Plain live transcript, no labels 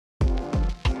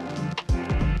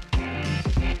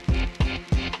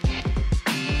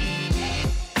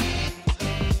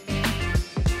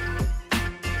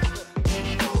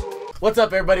What's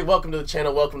up, everybody? Welcome to the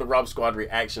channel. Welcome to Rob Squad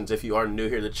Reactions. If you are new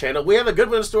here to the channel, we have a good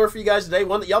one in store for you guys today.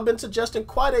 One that y'all been suggesting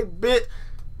quite a bit.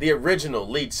 The original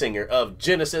lead singer of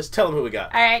Genesis. Tell them who we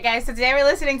got. All right, guys. So today we're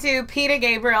listening to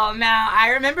Gabriel. Now,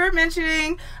 I remember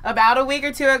mentioning about a week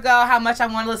or two ago how much I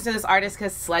want to listen to this artist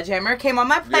because Sledgehammer came on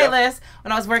my playlist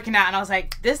when I was working out, and I was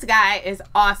like, this guy is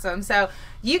awesome. So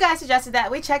you guys suggested that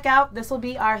we check out. This will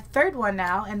be our third one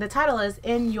now, and the title is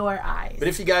In Your Eyes. But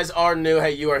if you guys are new,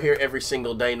 hey, you are here every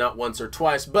single day, not once or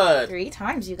twice, but 3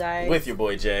 times, you guys. With your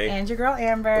boy Jay. And your girl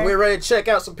Amber. And we're ready to check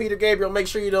out some Peter Gabriel. Make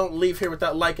sure you don't leave here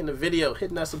without liking the video,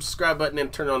 hitting that subscribe button,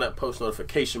 and turning on that post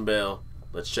notification bell.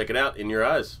 Let's check it out. In Your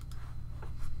Eyes.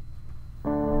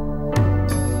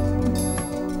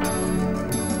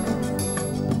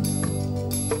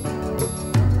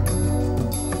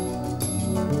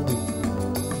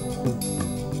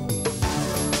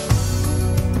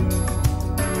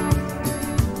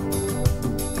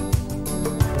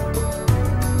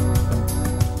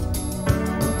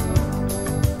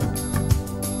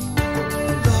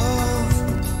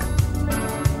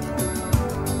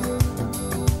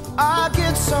 I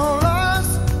get so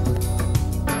lost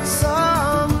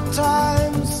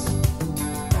sometimes.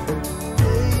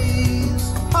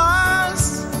 Days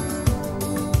pass,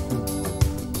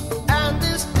 and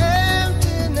this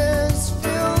emptiness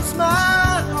fills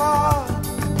my heart.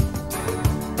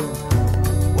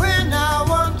 When I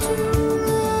want to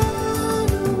run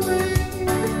away,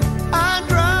 I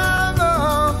drive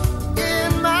off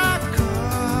in my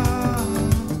car.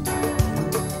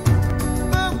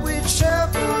 But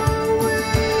whichever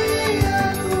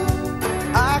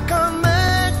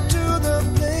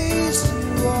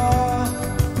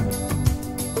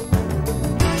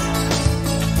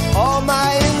all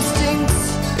my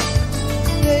instincts,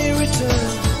 they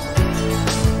return.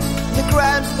 The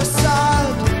grand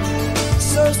facade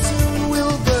so soon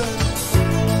will burn.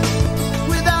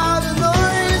 Without a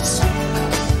noise,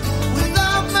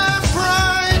 without my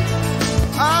pride,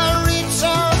 I reach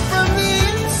out from the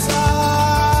inside.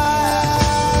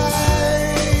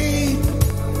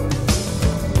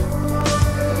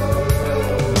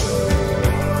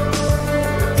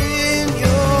 In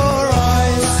your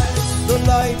eyes, the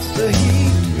light, the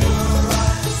heat,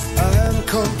 I am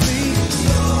complete.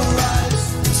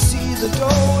 To see the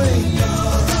doorway,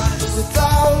 the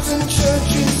 1,000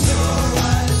 churches,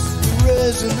 the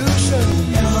resolution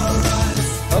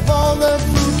of all the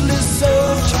fruitless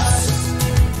searches.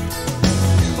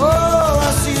 Oh,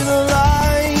 I see the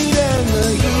light and the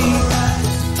heat.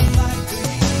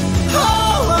 Oh, I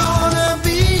wanna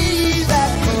be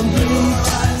that complete.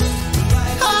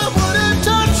 I wanna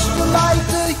touch the light,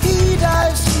 the heat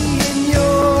I see in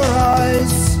your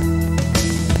eyes.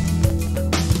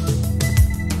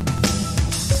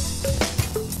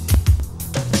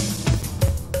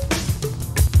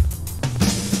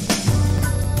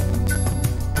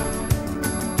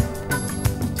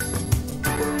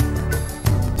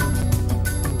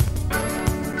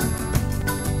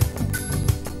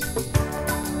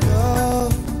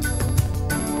 Love,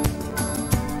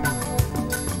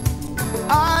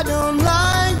 I don't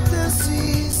like to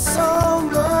see so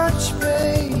much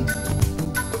pain,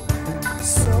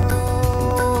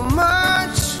 so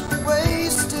much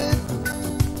wasted,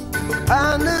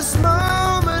 and this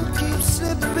moment keeps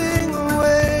slipping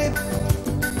away.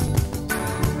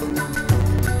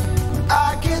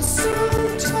 I get so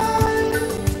tired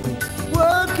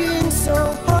working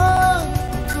so hard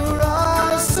for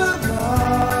our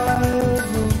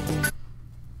survival.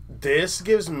 This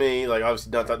gives me, like,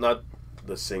 obviously not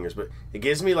the singers, but it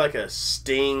gives me like a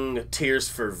Sting, Tears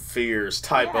for Fears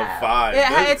type of vibe.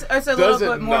 Yeah, it's a little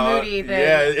bit more moody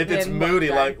than it's moody.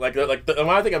 Like when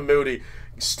I think of moody,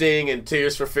 Sting and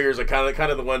Tears for Fears are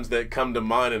kind of the ones that come to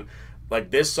mind. And like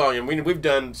this song, and we've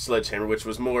done Sledgehammer, which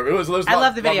was more. It was I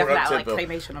love the video for that, like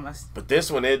claymation almost. But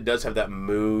this one, it does have that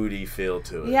moody feel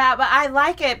to it. Yeah, but I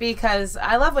like it because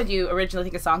I love when you originally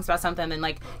think a song's about something and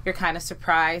like you're kind of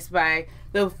surprised by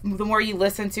the more you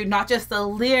listen to not just the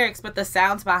lyrics but the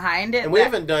sounds behind it. And we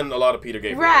haven't done a lot of Peter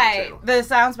Gabriel on the channel. The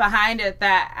sounds behind it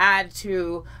that add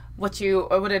to what you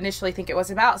would initially think it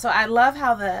was about. So I love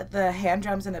how the hand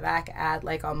drums in the back add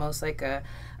like almost like a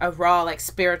raw like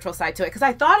spiritual side to it, because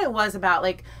I thought it was about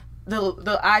like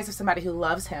the eyes of somebody who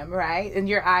loves him, right? In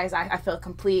your eyes, I feel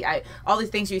complete. All these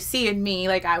things you see in me,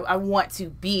 like I want to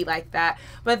be like that.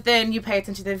 But then you pay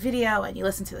attention to the video and you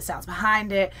listen to the sounds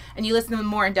behind it and you listen to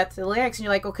more in depth to the lyrics and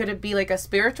you're like, well, could it be like a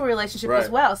spiritual relationship as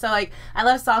well? So like, I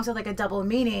love songs with like a double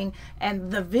meaning,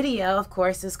 and the video, of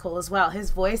course, is cool as well.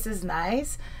 His voice is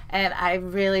nice, and I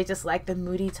really just like the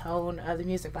moody tone of the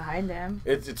music behind him.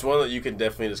 It's one that you can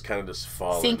definitely just kind of just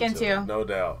fall sink into. No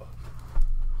doubt.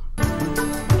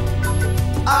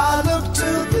 I look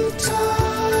to the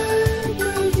time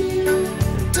with you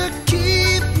to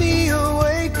keep me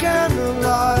awake and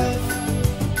alive.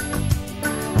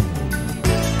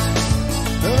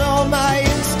 And all my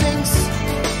instincts,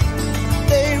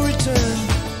 they return,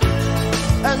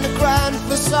 and the grand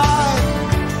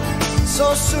facade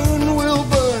so soon will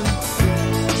burn.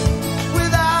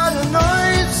 Without a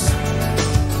noise,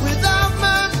 without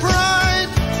my pride,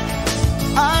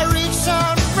 I reach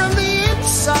out from the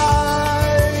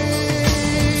inside.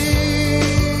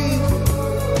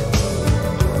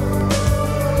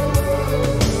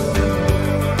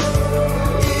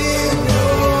 In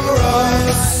your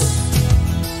eyes,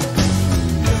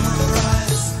 your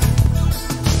eyes,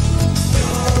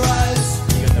 your eyes.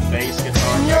 You get the bass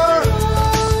guitar. In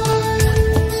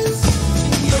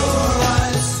your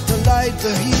eyes, the light,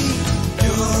 the heat.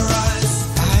 Your eyes,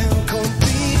 I am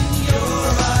complete. Your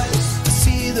eyes,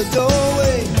 see the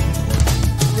doorway,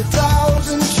 the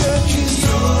thousand churches.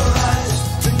 Your eyes,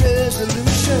 the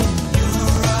resolution.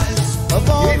 Your eyes, of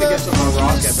all You need to get some more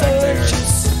rocket back there.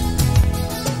 searches.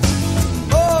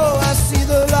 Oh, I see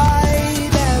the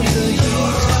light and the heat.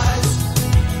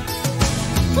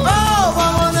 Oh, I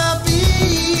wanna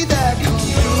be that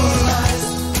complete.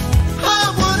 I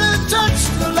wanna touch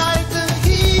the light, the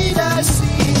heat I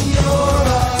see in your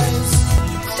eyes.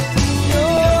 In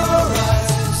your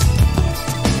eyes.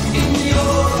 In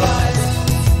your eyes.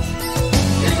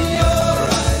 In your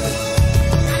eyes.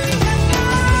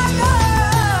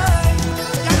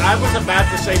 I was about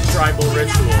to say tribal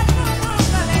ritual.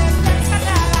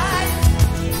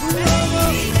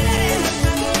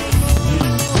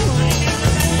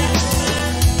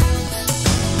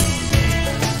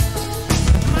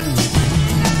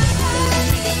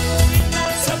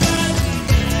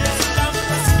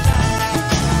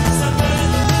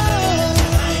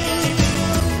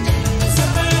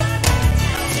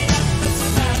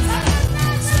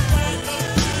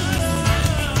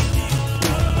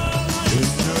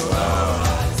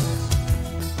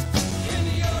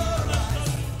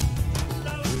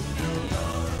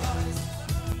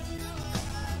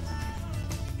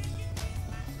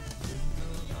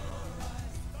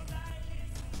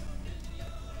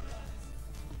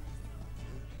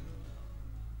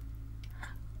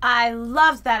 I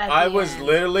loved that. At the I was end.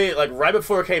 literally like right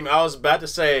before it came. I was about to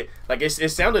say like it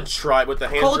sounded with the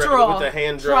hand Cultural, with the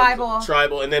hand drums,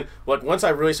 tribal, and then like once I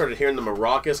really started hearing the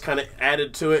maracas kind of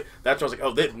added to it, that's when I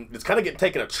was like, oh, it's kind of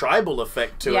taking a tribal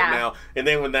effect to it now. And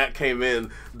then when that came in,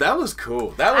 that was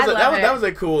cool. That was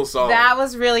a cool song. That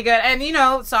was really good. And you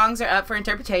know, songs are up for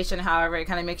interpretation, however it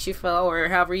kind of makes you feel, or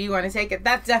however you want to take it.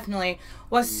 That definitely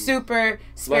was super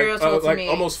spiritual to me.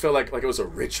 Almost felt like it was a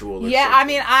ritual. Or yeah, something. I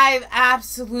mean, I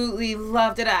absolutely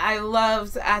loved it. I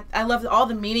loved all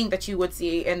the meaning that you would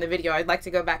see in the video. I'd like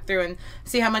to go back through and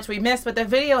see how much we missed, but the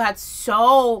video had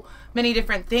so many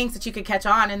different things that you could catch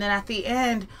on, and then at the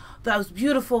end, those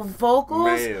beautiful vocals.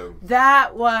 Man.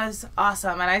 That was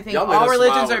awesome. And I think all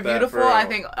religions are beautiful. I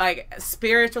think like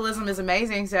spiritualism is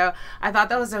amazing. So I thought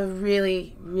that was a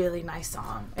really, really nice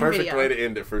song. Perfect way to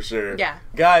end it for sure. Yeah.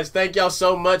 Guys, thank y'all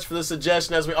so much for the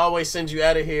suggestion. As we always send you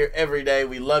out of here every day.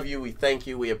 We love you. We thank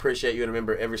you. We appreciate you. And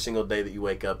remember, every single day that you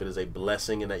wake up, it is a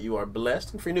blessing and that you are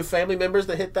blessed. And for your new family members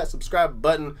that hit that subscribe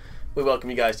button, we welcome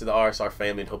you guys to the RSR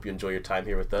family and hope you enjoy your time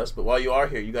here with us. But while you are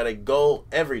here, you got a goal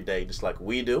every day, just like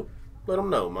we do. Let them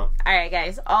know, Ma. All right,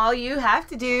 guys. All you have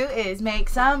to do is make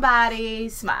somebody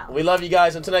smile. We love you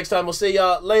guys. Until next time, we'll see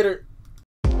y'all later.